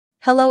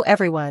Hello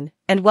everyone,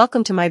 and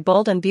welcome to my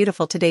Bold and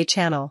Beautiful Today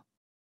channel.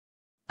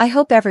 I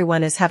hope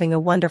everyone is having a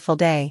wonderful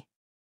day.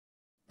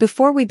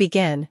 Before we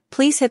begin,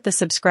 please hit the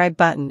subscribe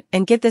button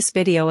and give this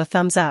video a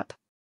thumbs up.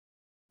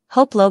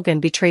 Hope Logan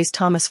betrays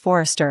Thomas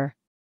Forrester.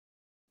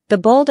 The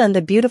Bold and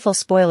the Beautiful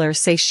spoilers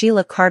say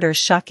Sheila Carter's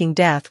shocking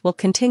death will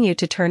continue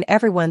to turn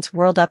everyone's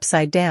world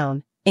upside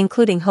down,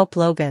 including Hope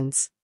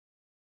Logan's.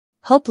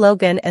 Hope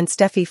Logan and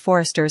Steffy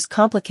Forrester's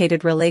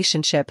complicated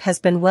relationship has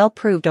been well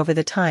proved over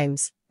the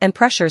times, and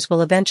pressures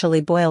will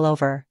eventually boil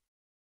over.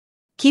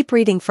 Keep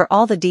reading for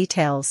all the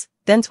details,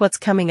 then's what's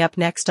coming up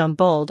next on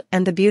Bold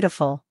and the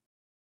Beautiful.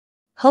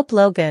 Hope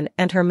Logan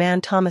and her man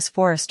Thomas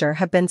Forrester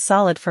have been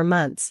solid for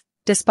months,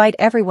 despite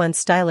everyone's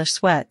stylish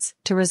sweats,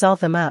 to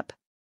resolve them up.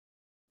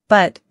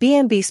 But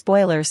B&B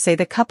spoilers say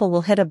the couple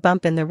will hit a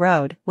bump in the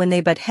road when they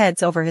butt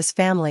heads over his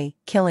family,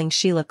 killing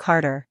Sheila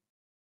Carter.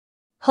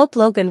 Hope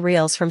Logan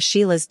reels from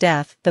Sheila's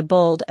death. The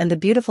Bold and the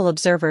Beautiful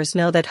observers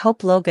know that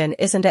Hope Logan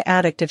isn't an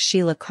addict of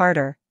Sheila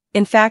Carter.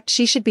 In fact,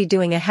 she should be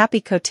doing a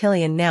happy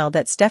cotillion now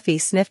that Steffy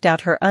sniffed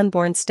out her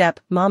unborn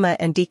step-mama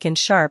and Deacon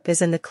Sharp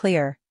is in the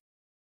clear.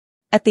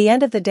 At the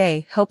end of the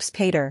day, Hope's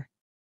pater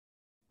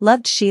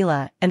loved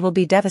Sheila and will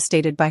be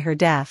devastated by her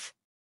death.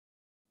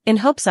 In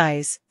Hope's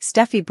eyes,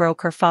 Steffy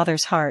broke her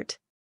father's heart.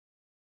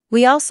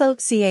 We also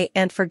see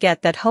and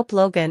forget that Hope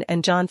Logan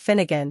and John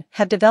Finnegan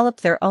have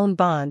developed their own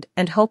bond,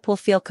 and Hope will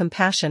feel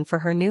compassion for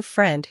her new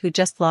friend who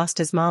just lost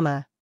his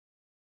mama.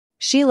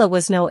 Sheila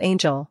was no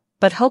angel,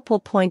 but Hope will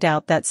point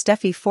out that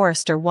Steffy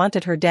Forrester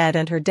wanted her dead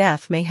and her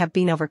death may have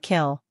been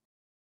overkill.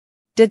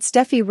 Did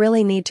Steffy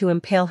really need to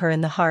impale her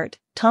in the heart?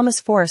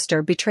 Thomas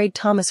Forrester betrayed.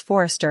 Thomas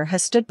Forrester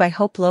has stood by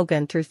Hope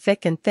Logan through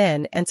thick and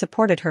thin and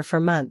supported her for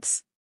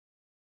months.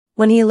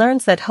 When he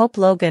learns that Hope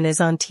Logan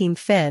is on Team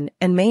Finn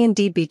and may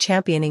indeed be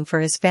championing for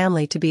his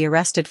family to be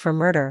arrested for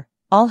murder,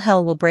 all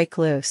hell will break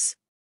loose.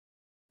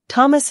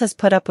 Thomas has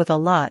put up with a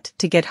lot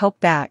to get Hope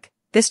back.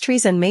 This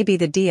treason may be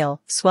the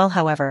deal, swell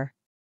however.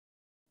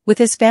 With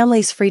his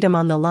family's freedom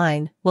on the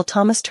line, will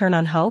Thomas turn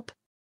on Hope?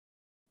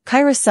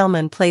 Kyra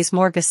Selman plays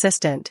morgue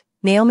assistant.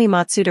 Naomi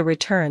Matsuda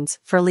returns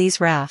for Lee's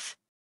wrath.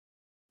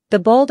 The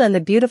Bold and the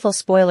Beautiful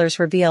spoilers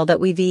reveal that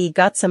we've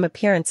got some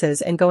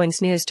appearances and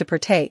goings news to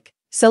partake.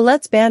 So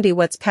let's bandy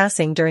what's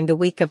passing during the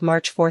week of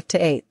March 4th to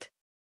 8th.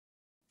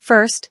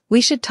 First, we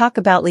should talk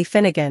about Lee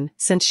Finnegan,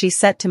 since she's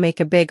set to make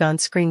a big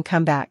on-screen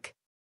comeback.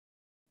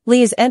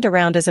 Lee's end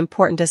around as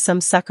important as some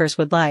suckers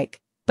would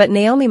like, but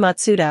Naomi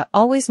Matsuda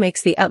always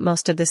makes the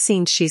utmost of the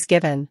scenes she's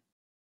given.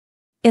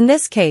 In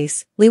this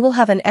case, Lee will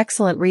have an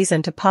excellent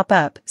reason to pop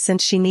up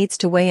since she needs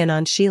to weigh in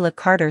on Sheila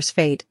Carter's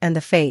fate and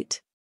the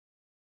fate.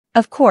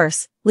 Of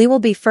course, Lee will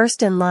be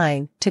first in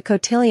line to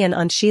cotillion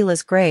on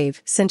Sheila's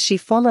grave since she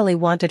formerly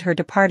wanted her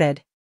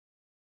departed.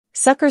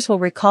 Suckers will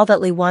recall that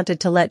Lee wanted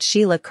to let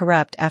Sheila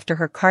corrupt after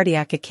her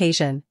cardiac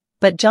occasion,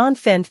 but John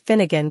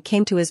Finnegan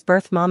came to his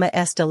birth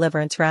mama's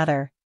deliverance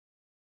rather.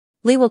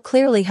 Lee will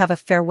clearly have a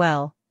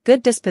farewell,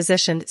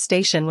 good-dispositioned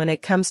station when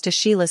it comes to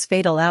Sheila's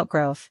fatal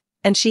outgrowth,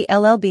 and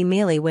she'll be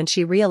mealy when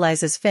she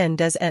realizes Finn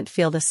doesn't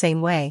feel the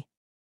same way.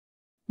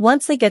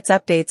 Once Lee gets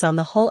updates on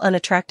the whole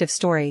unattractive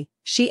story,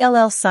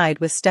 she'll side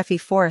with Steffy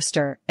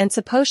Forrester and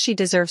suppose she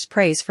deserves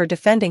praise for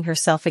defending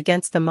herself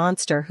against the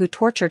monster who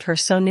tortured her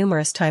so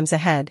numerous times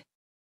ahead.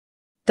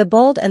 The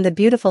Bold and the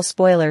Beautiful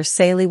spoilers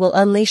say Lee will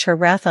unleash her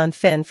wrath on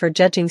Finn for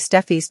judging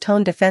Steffy's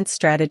tone defense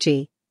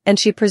strategy, and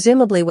she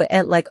presumably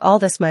wouldn't like all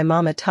this my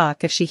mama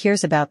talk if she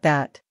hears about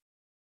that.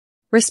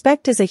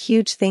 Respect is a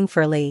huge thing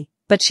for Lee,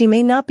 but she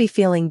may not be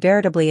feeling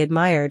veritably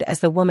admired as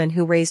the woman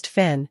who raised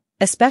Finn,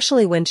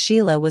 especially when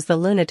Sheila was the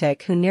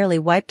lunatic who nearly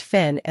wiped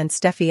Finn and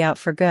Steffy out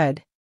for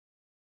good.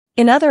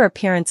 In other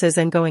appearances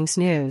and goings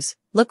news,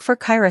 look for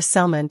Kyra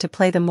Selman to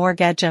play the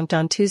morgue adjunct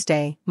on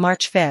Tuesday,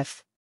 March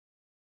 5th.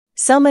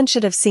 Selman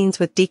should have scenes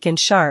with Deacon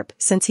Sharp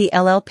since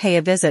he'll pay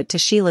a visit to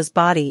Sheila's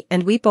body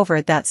and weep over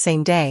it that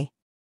same day.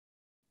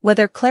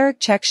 Whether Cleric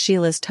checks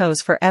Sheila's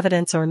toes for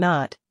evidence or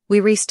not,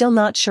 we're still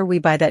not sure we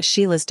buy that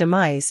Sheila's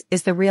demise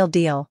is the real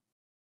deal.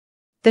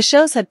 The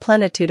show's had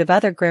plenitude of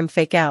other grim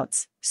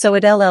fake-outs, so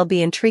it'll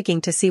be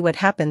intriguing to see what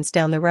happens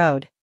down the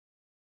road.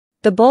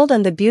 The Bold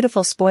and the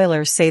Beautiful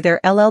spoilers say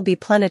there'll be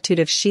plenitude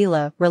of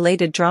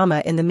Sheila-related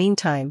drama in the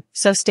meantime,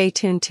 so stay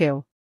tuned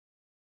too.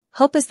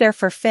 Hope is there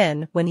for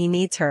Finn when he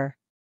needs her.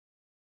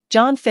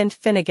 John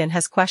Finnegan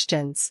has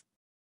questions.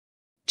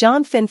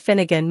 John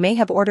Finnegan may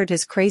have ordered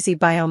his crazy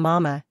bio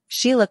mama,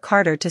 Sheila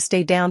Carter, to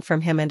stay down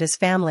from him and his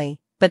family,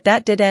 but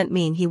that didn't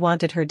mean he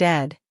wanted her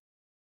dead.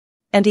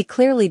 And he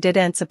clearly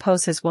didn't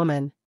suppose his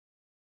woman,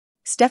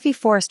 Steffy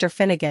Forrester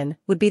Finnegan,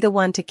 would be the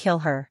one to kill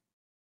her.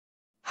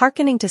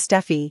 Hearkening to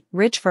Steffy,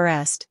 Ridge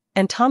Forrest,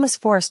 and Thomas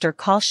Forrester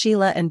call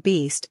Sheila and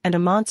beast and a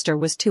monster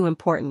was too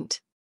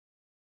important.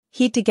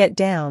 He'd to get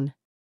down.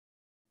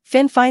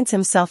 Finn finds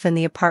himself in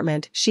the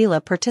apartment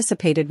Sheila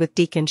participated with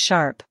Deacon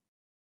Sharp.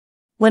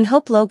 When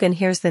Hope Logan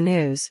hears the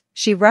news,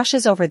 she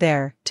rushes over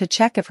there to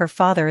check if her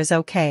father is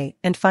okay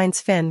and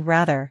finds Finn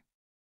rather.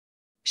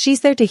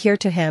 She's there to hear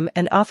to him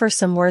and offer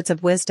some words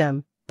of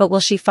wisdom, but will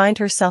she find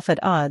herself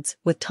at odds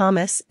with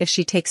Thomas if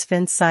she takes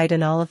Finn's side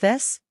in all of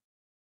this?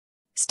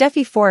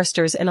 Steffi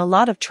Forrester's in a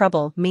lot of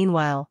trouble.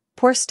 Meanwhile,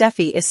 poor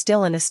Steffi is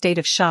still in a state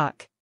of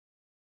shock.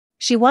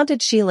 She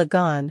wanted Sheila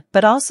gone,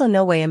 but also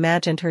no way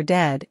imagined her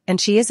dead,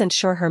 and she isn't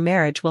sure her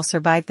marriage will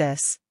survive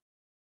this.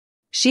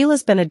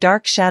 Sheila's been a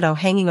dark shadow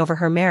hanging over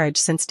her marriage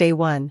since day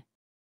one.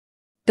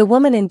 The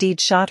woman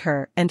indeed shot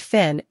her and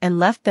Finn and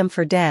left them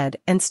for dead,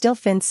 and still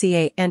Finn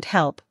can't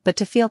help but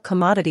to feel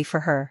commodity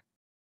for her.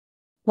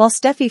 While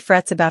Steffi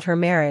frets about her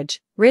marriage,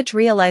 Ridge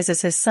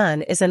realizes his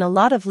son is in a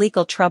lot of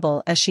legal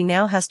trouble as she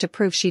now has to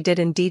prove she did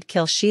indeed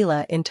kill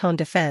Sheila in tone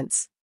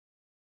defense.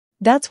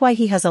 That's why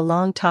he has a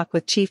long talk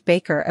with Chief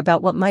Baker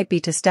about what might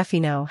be to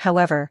Steffi now.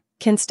 However,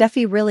 can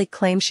Steffi really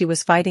claim she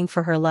was fighting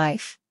for her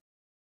life?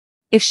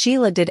 If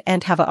Sheila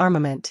didn't have an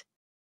armament,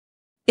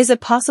 is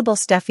it possible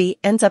Steffi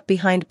ends up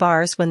behind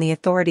bars when the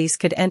authorities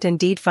couldn't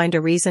indeed find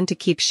a reason to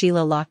keep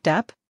Sheila locked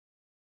up?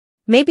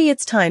 Maybe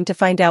it's time to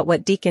find out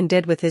what Deacon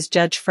did with his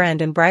judge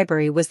friend, and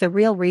bribery was the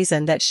real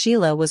reason that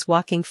Sheila was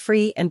walking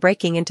free and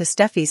breaking into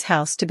Steffi's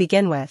house to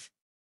begin with.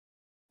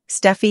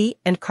 Steffi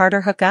and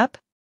Carter hook up?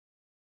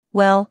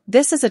 Well,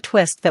 this is a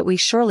twist that we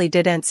surely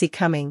didn't see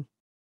coming.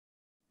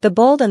 The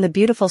bold and the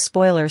beautiful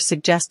spoilers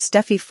suggest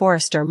Steffi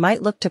Forrester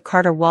might look to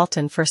Carter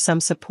Walton for some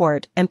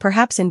support and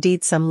perhaps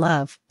indeed some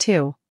love,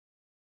 too.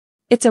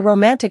 It's a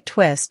romantic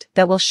twist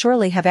that will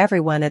surely have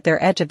everyone at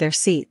their edge of their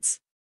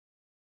seats.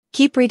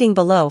 Keep reading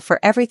below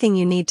for everything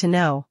you need to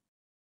know.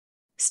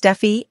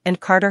 Steffi and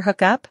Carter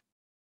hook up?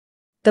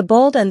 The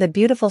bold and the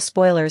beautiful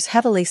spoilers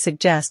heavily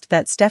suggest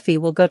that Steffi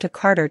will go to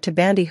Carter to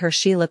bandy her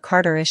Sheila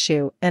Carter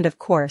issue and, of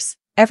course,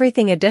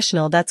 everything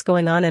additional that's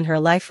going on in her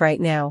life right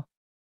now.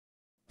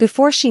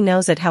 Before she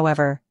knows it,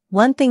 however,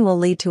 one thing will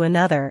lead to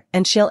another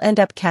and she'll end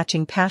up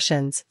catching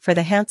passions for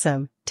the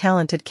handsome,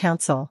 talented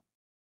counsel.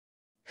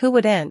 Who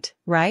wouldn't,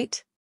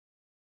 right?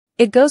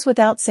 It goes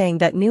without saying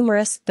that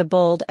numerous, the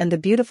bold and the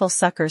beautiful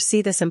suckers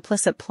see this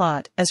implicit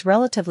plot as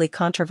relatively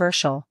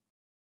controversial.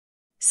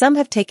 Some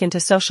have taken to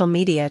social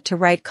media to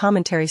write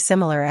commentary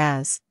similar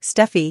as,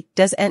 Steffi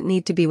doesn't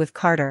need to be with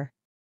Carter.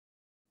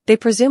 They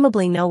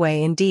presumably no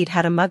way indeed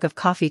had a mug of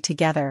coffee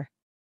together.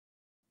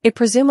 It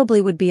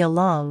presumably would be a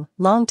long,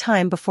 long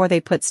time before they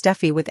put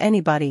Steffi with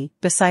anybody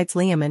besides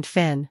Liam and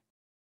Finn.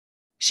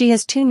 She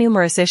has too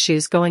numerous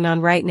issues going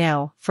on right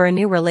now for a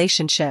new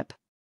relationship.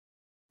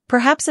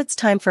 Perhaps it's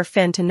time for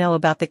Finn to know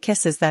about the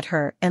kisses that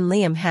her and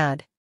Liam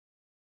had.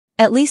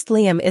 At least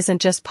Liam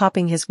isn't just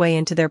popping his way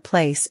into their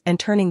place and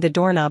turning the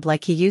doorknob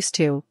like he used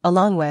to,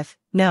 along with,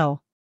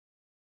 no.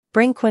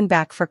 Bring Quinn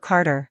back for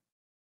Carter.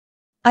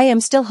 I am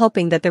still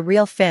hoping that the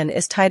real Finn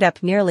is tied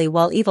up nearly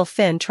while evil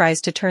Finn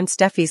tries to turn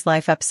Steffi's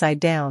life upside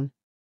down.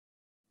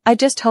 I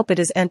just hope it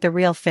isn't the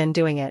real Finn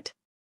doing it.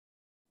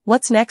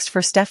 What's next for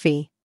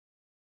Steffi?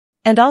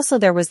 And also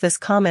there was this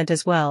comment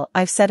as well.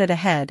 I've said it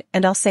ahead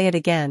and I'll say it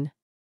again.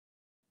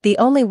 The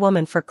only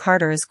woman for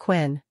Carter is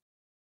Quinn.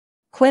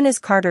 Quinn is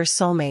Carter's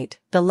soulmate,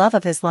 the love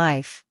of his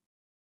life.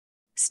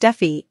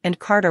 Steffi and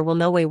Carter will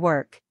no way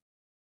work.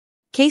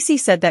 Casey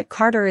said that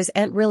Carter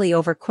isn't really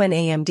over Quinn.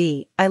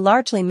 I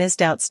largely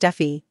misdoubt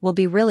Steffi will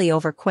be really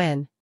over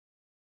Quinn.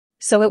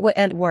 So it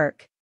wouldn't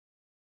work.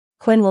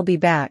 Quinn will be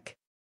back.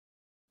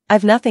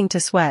 I've nothing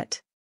to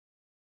sweat.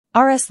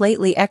 RS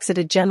lately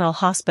exited General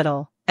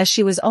Hospital, as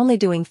she was only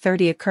doing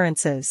 30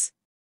 occurrences.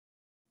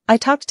 I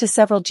talked to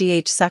several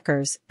GH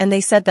suckers and they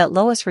said that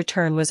Lois'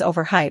 return was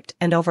overhyped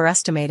and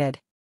overestimated.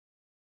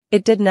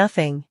 It did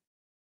nothing.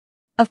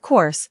 Of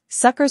course,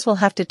 suckers will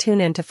have to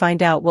tune in to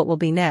find out what will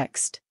be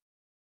next.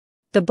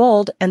 The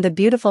Bold and the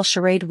Beautiful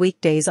charade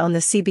weekdays on the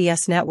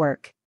CBS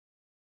network.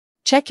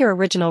 Check your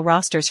original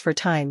rosters for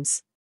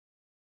times.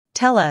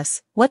 Tell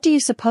us, what do you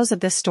suppose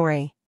of this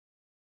story?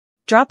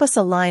 Drop us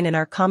a line in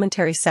our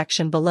commentary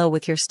section below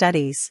with your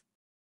studies.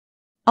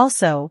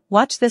 Also,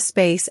 watch this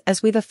space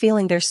as we've a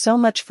feeling there's so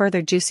much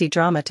further juicy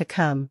drama to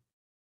come.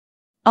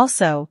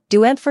 Also,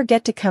 don't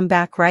forget to come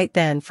back right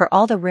then for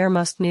all the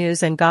raremost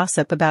news and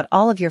gossip about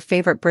all of your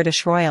favorite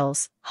British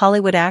royals,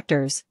 Hollywood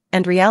actors,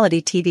 and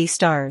reality TV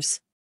stars.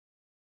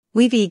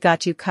 We've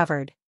got you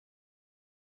covered.